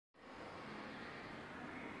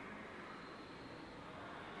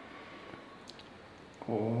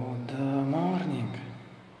Good morning,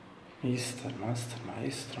 Mr. Master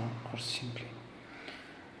Maestro, or simply,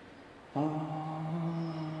 or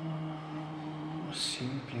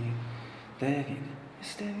simply David.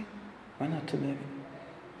 Yes, David. Why not David?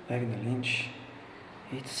 David Lynch.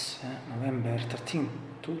 It's November 13,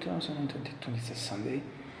 2022. It's a Sunday.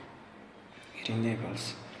 Here in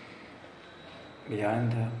Naples.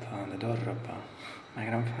 Behind the door of my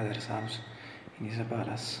grandfather's house in his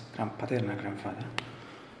palace, paternal grandfather.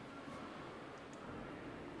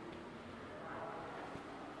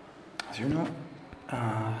 As you know,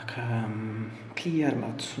 clear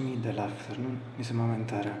but middle afternoon this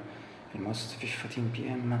moment are almost 15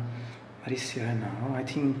 p.m. But it's right now. I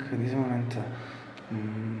think this moment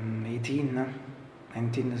 18,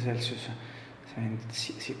 19 Celsius,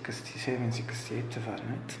 67, 68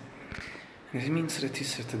 Fahrenheit. This means that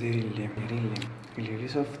it's really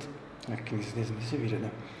soft, like in this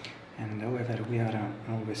period. And however, we are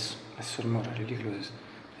always less or more really close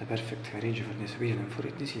the perfect average for this period and for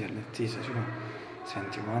it this year, that is, as you know,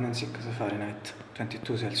 71 and 6 Fahrenheit,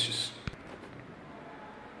 22 Celsius.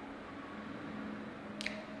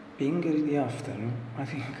 Being in the afternoon, I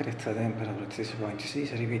think that the temperature at this point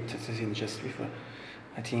is repeated as in just before.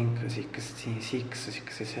 I think 66,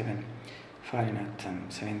 67 Fahrenheit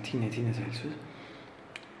and 17, 18 Celsius.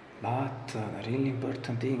 But the really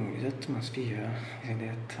important thing with atmosphere is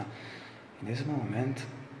that in this moment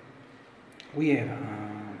we have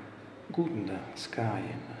a good sky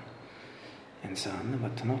and sun,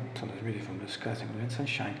 but not those beautiful blue skies and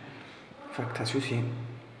sunshine. In fact, as you see,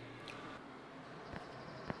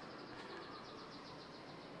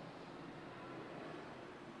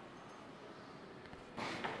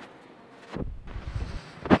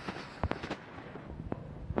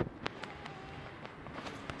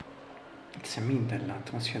 it's a middle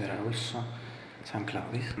atmosphere. There are also some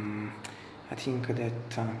clouds. I think that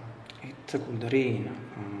it could rain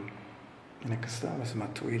next hours,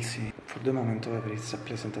 but we'll see. For the moment, however, it's a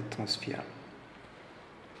pleasant atmosphere.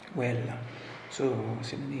 Well, so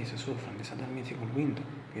Sinise so from this other mythical window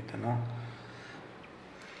with no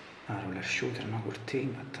roller shooter, no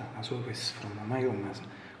curtain, but as always from my room, as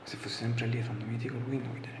se fosse sempre lì from the mythical window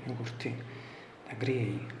with a new curtain, the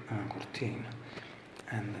grey curtain,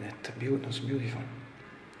 and those beautiful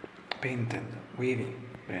painted wavy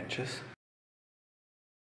branches.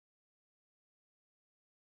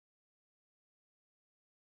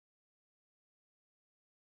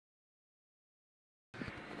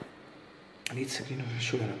 And it's a green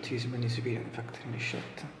shooter not visible in this period, in fact, in the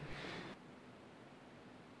shot.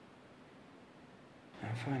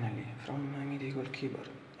 And finally, from my mythical keyboard,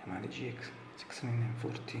 Yamaha GX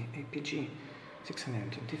 640 APG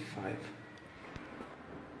 625.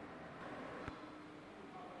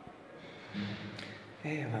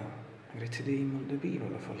 Eva, a great day all the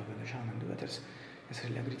people follow the channel and others is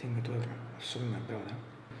really a greeting to also my brother.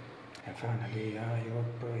 And finally, I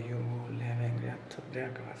hope you all have a great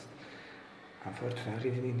breakfast.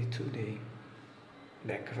 Unfortunately, I really need today.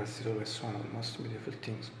 Breakfast is always one of the most beautiful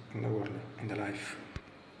things in the world, in the life.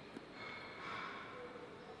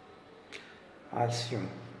 I'll see you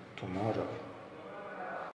tomorrow.